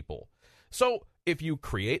help people. So if you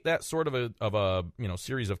create that sort of a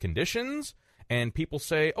series of conditions, and people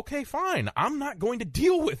say, okay, fine, I'm not going to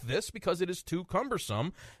deal with this because it is too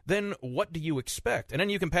cumbersome, then what do you expect? And then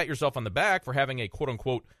you can pat yourself on the back for having a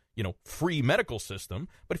quote-unquote, free medical system.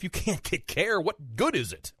 But if you can't get care, what good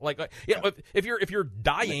is it? If you're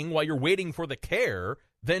dying while you're waiting for the care,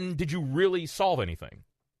 then did you really solve anything?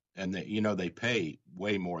 And they pay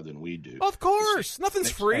way more than we do. Of course,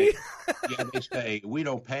 nothing's free. They say we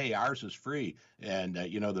don't pay, ours is free. And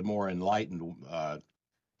the more enlightened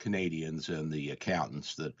Canadians and the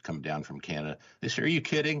accountants that come down from Canada. They say, "Are you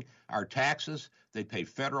kidding? Our taxes? They pay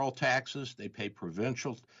federal taxes. They pay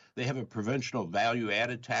provincial. They have a provincial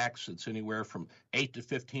value-added tax that's anywhere from 8 to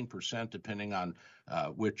 15%, depending on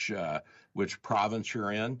which province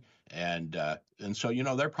you're in. And so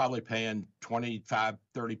they're probably paying 25,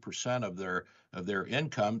 30% of their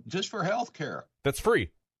income just for health care. That's free,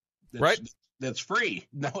 right? That's free.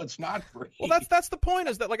 No, it's not free. Well, that's the point.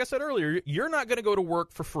 Is that, like I said earlier, you're not going to go to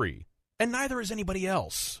work for free. And neither is anybody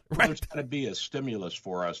else, right? There's got to be a stimulus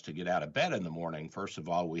for us to get out of bed in the morning. First of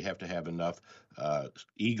all, we have to have enough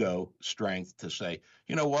ego strength to say,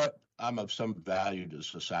 you know what, I'm of some value to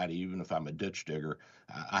society, even if I'm a ditch digger.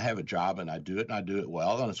 I have a job and I do it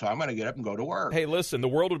well, and so I'm going to get up and go to work. Hey, listen, the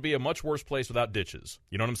world would be a much worse place without ditches.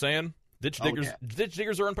 You know what I'm saying? Ditch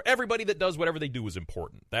diggers are everybody that does whatever they do is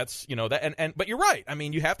important. That's that, but you're right. I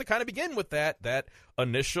mean, you have to kind of begin with that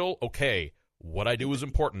initial, okay, what I do is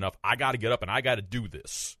important enough. I got to get up and I got to do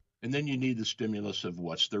this. And then you need the stimulus of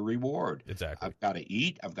what's the reward. Exactly. I've got to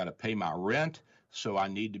eat. I've got to pay my rent. So I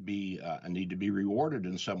need to be rewarded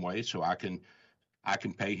in some way. So I can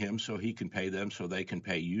pay him, so he can pay them, so they can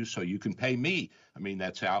pay you, so you can pay me. I mean,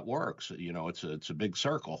 that's how it works. It's a big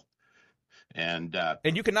circle. And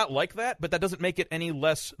you cannot like that, but that doesn't make it any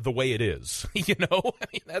less the way it is. I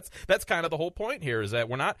mean, that's kind of the whole point here, is that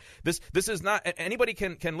we're not this is not, anybody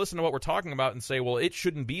can listen to what we're talking about and say, well, it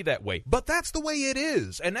shouldn't be that way. But that's the way it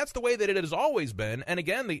is, and that's the way that it has always been. And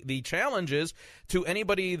again, the challenge is to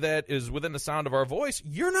anybody that is within the sound of our voice,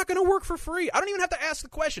 you're not going to work for free. I don't even have to ask the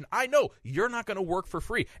question. I know you're not going to work for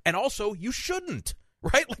free. And also, you shouldn't.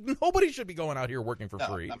 Right? Like, nobody should be going out here working for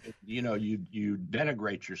free. I mean, you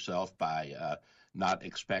denigrate yourself by not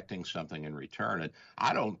expecting something in return. And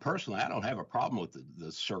I don't have a problem with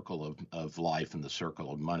the circle of life and the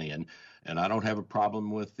circle of money. And I don't have a problem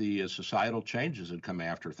with the societal changes that come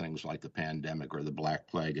after things like the pandemic or the Black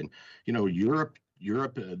Plague. And, Europe,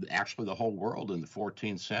 actually the whole world in the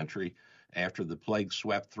 14th century, after the plague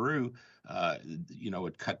swept through,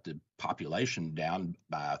 it cut the population down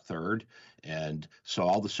by a third, and so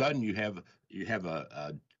all of a sudden you have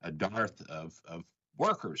a dearth of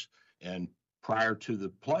workers. And prior to the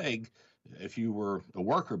plague, if you were a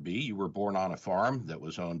worker bee, you were born on a farm that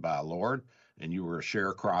was owned by a lord, and you were a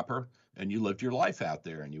sharecropper, and you lived your life out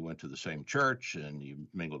there, and you went to the same church, and you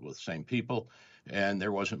mingled with the same people, and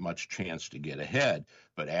there wasn't much chance to get ahead.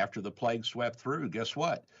 But after the plague swept through, guess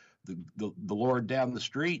what? The Lord down the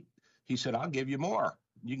street, he said, I'll give you more.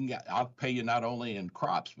 I'll pay you not only in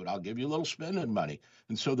crops, but I'll give you a little spending money.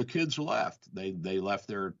 And so the kids left. They left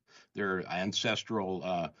their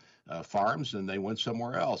ancestral farms, and they went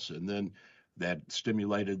somewhere else. And then that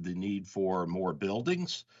stimulated the need for more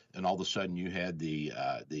buildings. And all of a sudden you had the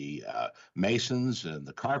masons and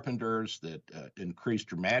the carpenters that increased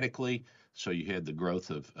dramatically. So you had the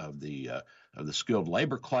growth of the skilled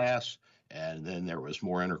labor class. And then there was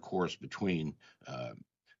more intercourse between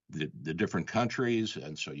the different countries,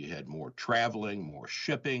 and so you had more traveling, more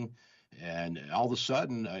shipping, and all of a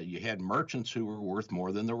sudden you had merchants who were worth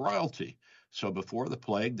more than the royalty. So before the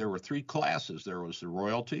plague, there were three classes. There was the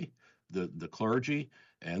royalty, the clergy,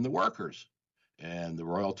 and the workers. And the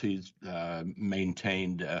royalties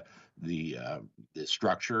maintained the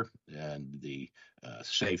structure and the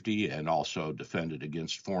safety, and also defended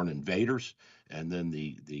against foreign invaders. And then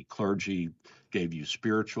the clergy gave you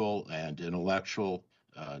spiritual and intellectual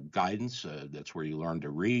guidance. That's where you learned to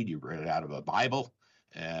read. You read it out of a Bible.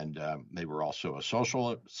 And they were also a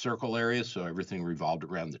social circle area, so everything revolved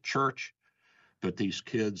around the church. But these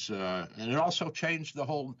kids, and it also changed the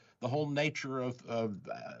whole nature of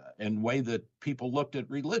and way that people looked at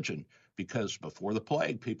religion. Because before the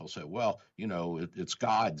plague, people said, well, it's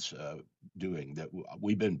God's doing that.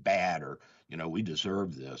 We've been bad, or, we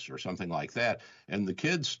deserve this, or something like that. And the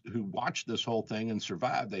kids who watched this whole thing and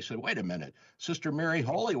survived, they said, wait a minute, Sister Mary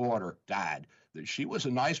Holywater died. She was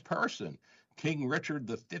a nice person. King Richard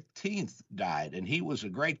the 15th died, and he was a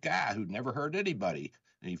great guy who'd never hurt anybody.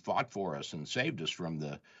 And he fought for us and saved us from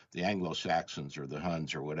the Anglo-Saxons or the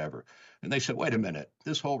Huns or whatever. And they said, wait a minute,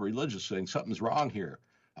 this whole religious thing, something's wrong here.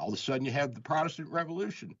 All of a sudden you have the Protestant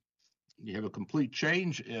Revolution. You have a complete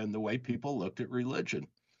change in the way people looked at religion.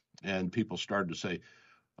 And people started to say,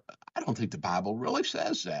 I don't think the Bible really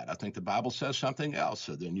says that. I think the Bible says something else.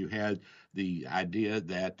 So then you had the idea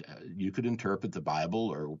that you could interpret the Bible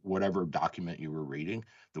or whatever document you were reading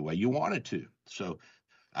the way you wanted to. So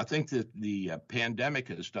I think that the pandemic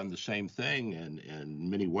has done the same thing. And in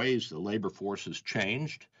many ways, the labor force has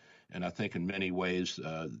changed. And I think in many ways,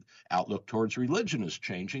 outlook towards religion is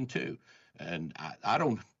changing too. And I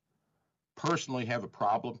don't personally have a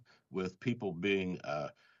problem with people being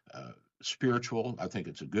spiritual. I think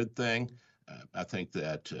it's a good thing. I think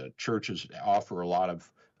that churches offer a lot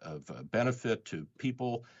of benefit to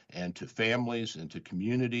people and to families and to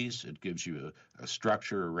communities. It gives you a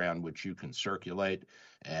structure around which you can circulate.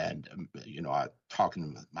 And, I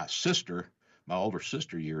talking to my sister, my older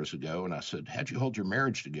sister years ago, and I said, how'd you hold your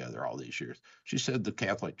marriage together all these years? She said, the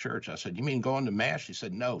Catholic Church. I said, you mean going to Mass? She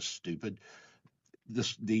said, no, stupid.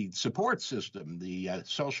 The support system, the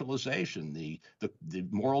socialization, the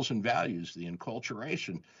morals and values, the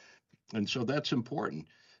enculturation. And so that's important.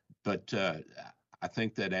 But I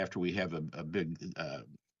think that after we have a big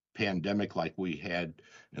pandemic like we had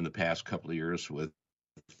in the past couple of years with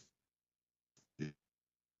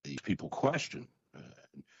these people question,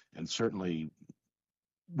 and certainly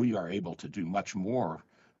we are able to do much more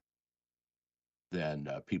than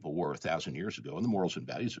people were 1,000 years ago, and the morals and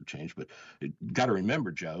values have changed. But you got to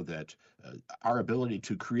remember, Joe, that our ability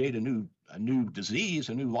to create a new disease,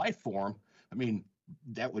 a new life form, I mean,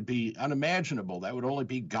 that would be unimaginable. That would only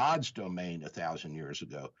be God's domain 1,000 years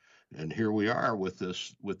ago. And here we are with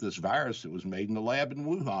this virus that was made in the lab in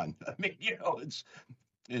Wuhan. I mean,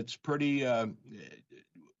 it's pretty.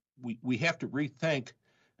 We have to rethink,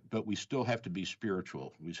 but we still have to be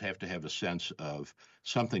spiritual. We have to have a sense of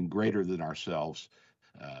something greater than ourselves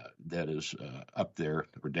that is up there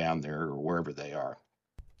or down there or wherever they are.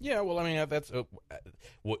 Yeah, well, I mean, that's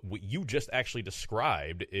what you just actually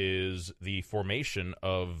described is the formation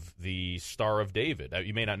of the Star of David.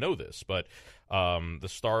 You may not know this, but the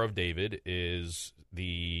Star of David is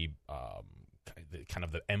the kind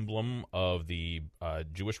of the emblem of the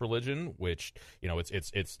Jewish religion, which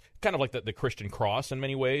it's kind of like the Christian cross in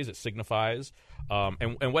many ways. It signifies,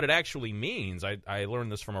 and what it actually means. I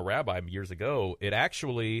learned this from a rabbi years ago.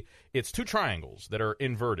 It's two triangles that are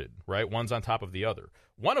inverted, right? One's on top of the other.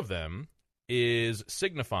 One of them is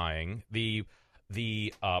signifying the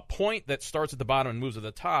point that starts at the bottom and moves to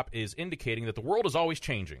the top is indicating that the world is always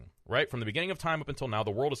changing, right? From the beginning of time up until now,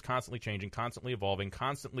 the world is constantly changing, constantly evolving,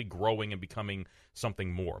 constantly growing and becoming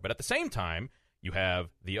something more. But at the same time, you have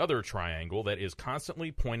the other triangle that is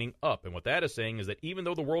constantly pointing up. And what that is saying is that even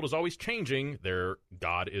though the world is always changing,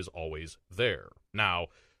 God is always there. Now,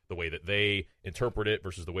 the way that they interpret it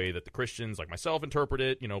versus the way that the Christians like myself interpret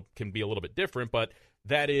it, can be a little bit different. But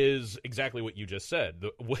that is exactly what you just said.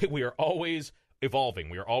 We are always evolving.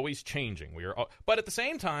 We are always changing. But at the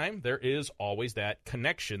same time, there is always that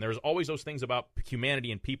connection. There's always those things about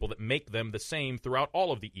humanity and people that make them the same throughout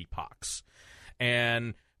all of the epochs.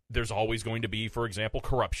 And there's always going to be, for example,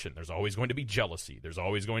 corruption. There's always going to be jealousy. There's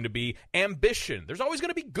always going to be ambition. There's always going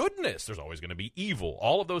to be goodness. There's always going to be evil.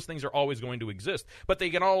 All of those things are always going to exist. But they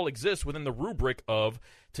can all exist within the rubric of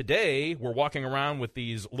today we're walking around with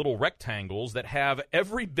these little rectangles that have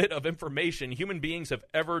every bit of information human beings have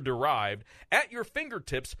ever derived at your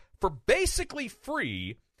fingertips for basically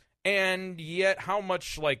free. And yet, how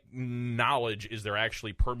much knowledge is there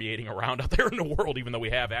actually permeating around out there in the world, even though we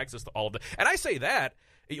have access to all of it? And I say that,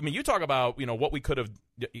 I mean, you talk about what we could have,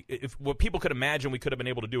 what people could imagine we could have been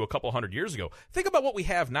able to do a couple hundred years ago. Think about what we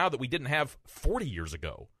have now that we didn't have 40 years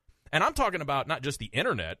ago. And I'm talking about not just the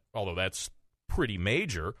internet, although that's pretty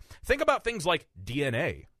major. Think about things like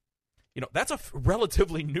DNA. That's a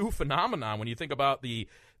relatively new phenomenon when you think about the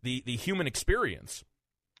human experience.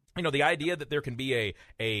 The idea that there can be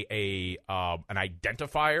an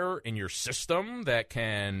identifier in your system that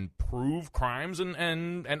can prove crimes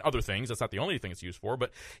and other things. That's not the only thing it's used for,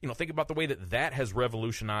 but think about the way that has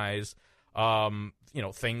revolutionized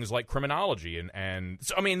things like criminology and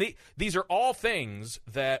so I mean these are all things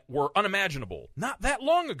that were unimaginable not that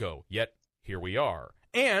long ago. Yet here we are.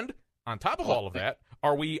 And on top of all of that,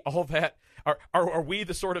 are we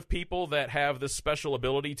the sort of people that have this special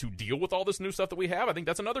ability to deal with all this new stuff that we have? I think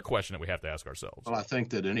that's another question that we have to ask ourselves. Well, I think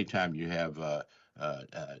that anytime you have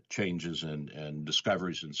changes and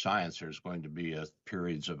discoveries in science, there's going to be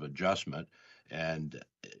periods of adjustment. And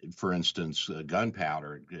for instance,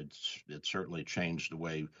 gunpowder, it certainly changed the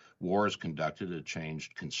way war is conducted. It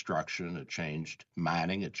changed construction. It changed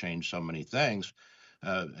mining. It changed so many things.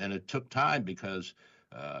 And it took time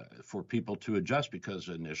for people to adjust because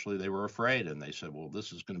initially they were afraid and they said, well,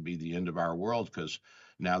 this is going to be the end of our world because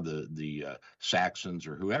now the Saxons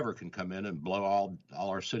or whoever can come in and blow all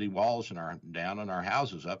our city walls down and our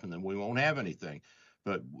houses up and then we won't have anything.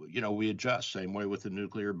 But, we adjust. Same way with the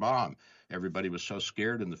nuclear bomb. Everybody was so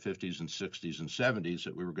scared in the 50s and 60s and 70s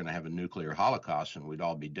that we were going to have a nuclear holocaust and we'd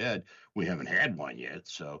all be dead. We haven't had one yet.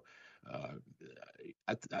 So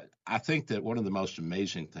I think that one of the most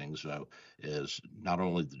amazing things, though, is not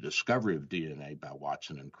only the discovery of DNA by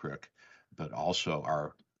Watson and Crick, but also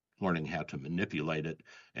our learning how to manipulate it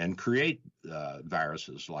and create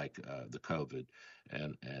viruses like the COVID.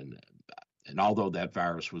 And although that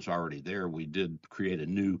virus was already there, we did create a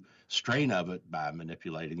new strain of it by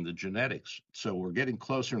manipulating the genetics. So we're getting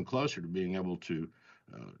closer and closer to being able to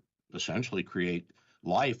essentially create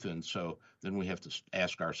life. And so then we have to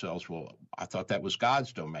ask ourselves, well, I thought that was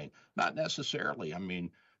God's domain. Not necessarily. I mean,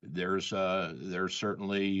 there's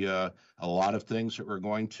certainly a lot of things that we're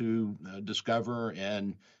going to discover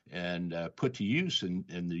and put to use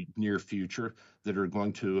in the near future that are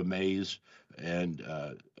going to amaze and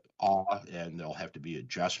awe, and there'll have to be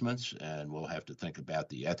adjustments, and we'll have to think about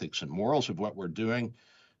the ethics and morals of what we're doing.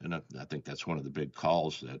 And I think that's one of the big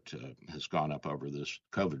calls that has gone up over this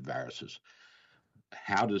COVID viruses.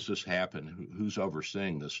 How does this happen? Who's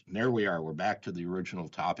overseeing this? And there we are. We're back to the original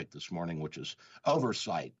topic this morning, which is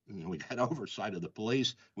oversight. We got oversight of the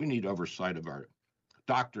police. We need oversight of our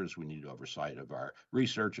doctors. We need oversight of our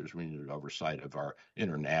researchers. We need oversight of our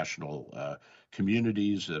international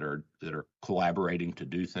communities that are collaborating to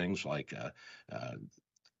do things like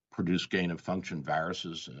produce gain-of-function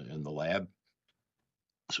viruses in the lab.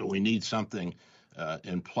 So we need something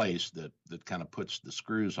in place that kind of puts the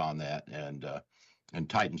screws on that and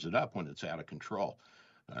tightens it up when it's out of control.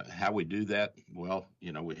 How we do that? Well,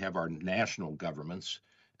 we have our national governments,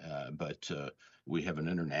 but we have an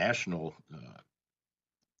international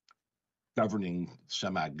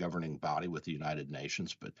semi-governing body with the United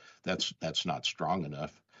Nations, but that's not strong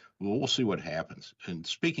enough. Well, we'll see what happens. And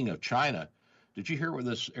speaking of China, did you hear where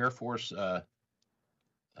this Air Force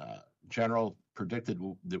general predicted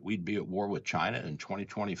that we'd be at war with China in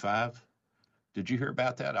 2025? Did you hear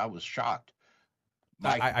about that? I was shocked.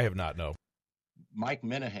 I have not, no. Mike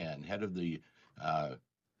Minahan, head of the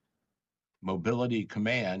Mobility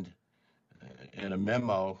Command, in a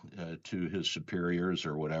memo to his superiors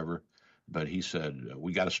or whatever, but he said,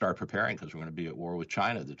 we got to start preparing because we're going to be at war with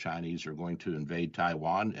China. The Chinese are going to invade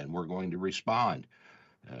Taiwan, and we're going to respond.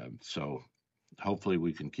 So hopefully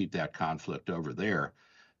we can keep that conflict over there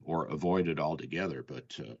or avoid it altogether.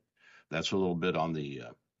 But that's a little bit on the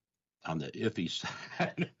iffy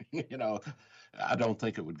side. I don't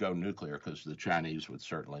think it would go nuclear because the Chinese would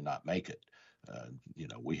certainly not make it.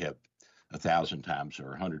 We have 1,000 times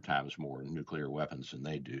or 100 times more nuclear weapons than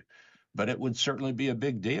they do. But it would certainly be a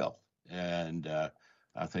big deal. And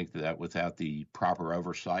I think that without the proper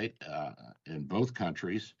oversight in both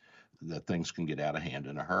countries, that things can get out of hand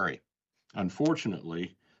in a hurry.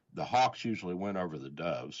 Unfortunately, the hawks usually win over the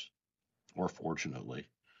doves, or fortunately.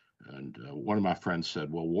 And one of my friends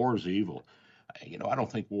said, well, war is evil. I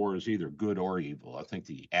don't think war is either good or evil. I think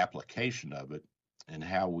the application of it and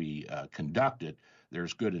how we conduct it,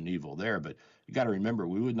 there's good and evil there. But you got to remember,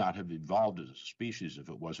 we would not have evolved as a species if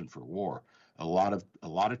it wasn't for war. A lot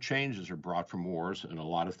of changes are brought from wars, and a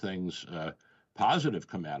lot of things positive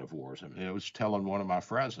come out of wars. I mean, I was telling one of my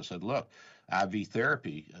friends, I said, look, IV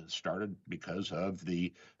therapy started because of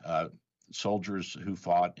the soldiers who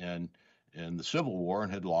fought in the Civil War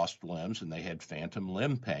and had lost limbs, and they had phantom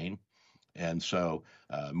limb pain. And so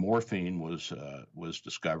morphine was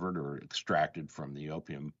discovered or extracted from the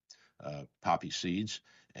opium poppy seeds,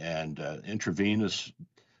 and intravenous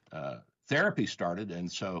therapy started. And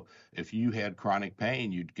so if you had chronic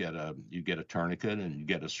pain, you'd get a tourniquet, and you'd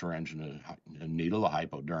get a syringe and a needle, a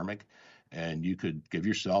hypodermic, and you could give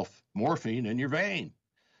yourself morphine in your vein.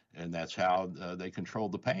 And that's how they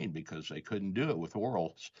controlled the pain, because they couldn't do it with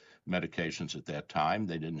oral medications at that time.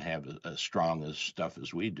 They didn't have as strong as stuff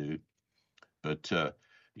as we do. But,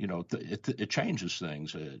 it changes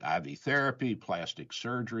things. IV therapy, plastic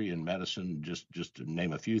surgery, and medicine, just to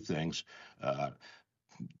name a few things.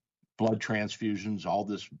 Blood transfusions, all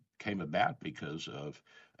this came about because of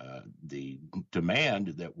the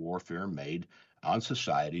demand that warfare made on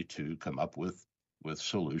society to come up with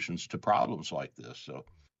solutions to problems like this.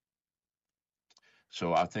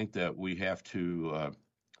 So I think that we have to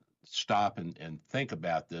stop and think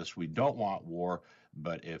about this. We don't want war,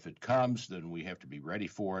 but if it comes, then we have to be ready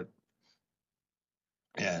for it.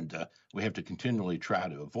 And we have to continually try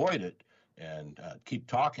to avoid it and keep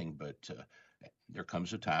talking. But there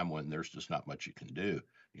comes a time when there's just not much you can do.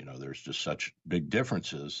 There's just such big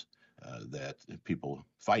differences that people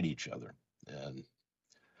fight each other. And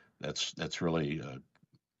that's really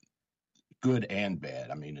good and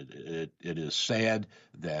bad. I mean, it is sad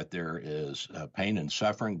that there is pain and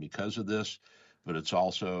suffering because of this, but it's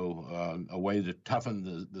also a way to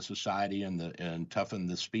toughen the society and toughen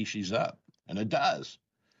the species up. And it does,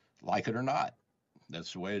 like it or not.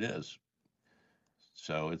 That's the way it is.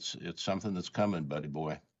 So it's something that's coming, buddy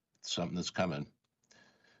boy. It's something that's coming.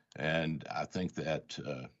 And I think that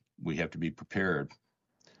we have to be prepared.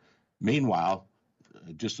 Meanwhile,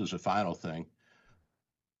 just as a final thing,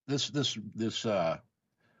 this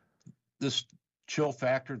chill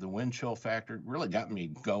factor, the wind chill factor, really got me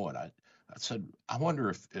going. I said, I wonder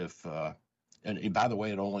if and by the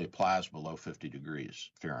way, it only applies below 50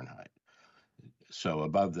 degrees Fahrenheit. So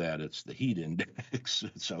above that, it's the heat index.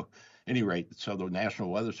 So, at any rate, so the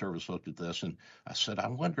National Weather Service looked at this, and I said, I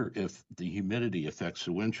wonder if the humidity affects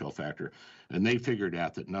the wind chill factor. And they figured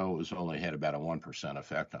out that no, it was only had about a 1%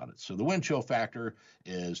 effect on it. So the wind chill factor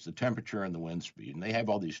is the temperature and the wind speed. And they have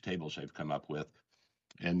all these tables they've come up with.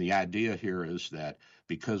 And the idea here is that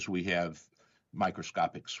because we have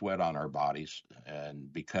microscopic sweat on our bodies,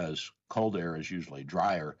 and because cold air is usually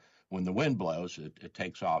drier, when the wind blows, it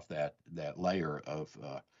takes off that layer of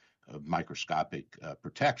microscopic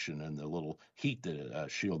protection and the little heat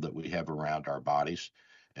shield that we have around our bodies.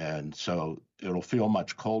 And so it'll feel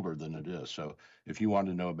much colder than it is. So if you want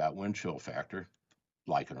to know about wind chill factor,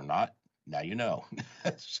 like it or not, now you know.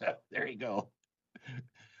 So there you go.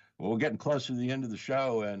 Well, we're getting close to the end of the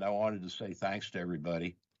show, and I wanted to say thanks to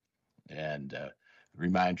everybody and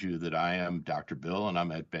remind you that I am Dr. Bill, and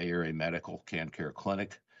I'm at Bay Area Medical CanCare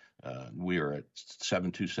Clinic. We are at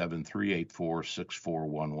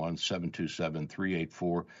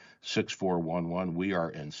 727-384-6411, 727-384-6411. We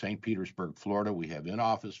are in St. Petersburg, Florida. We have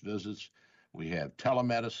in-office visits. We have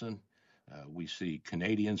telemedicine. We see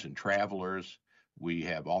Canadians and travelers. We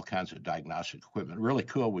have all kinds of diagnostic equipment. Really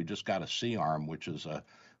cool. We just got a C-arm, which is a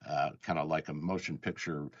kind of like a motion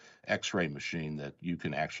picture X-ray machine that you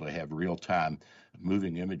can actually have real-time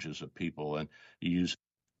moving images of people, and you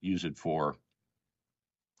use it for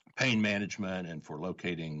pain management and for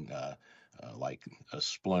locating like a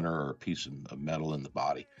splinter or a piece of metal in the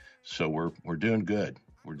body. So we're doing good.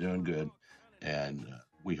 We're doing good, and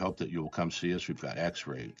we hope that you'll come see us. We've got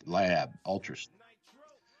X-ray, lab, ultrasound.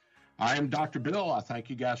 I am Dr. Bill. I thank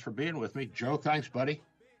you guys for being with me. Joe, thanks, buddy.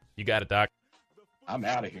 You got it, Doc. I'm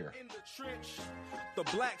out of here. In the trench, the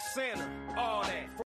Black Santa, all that.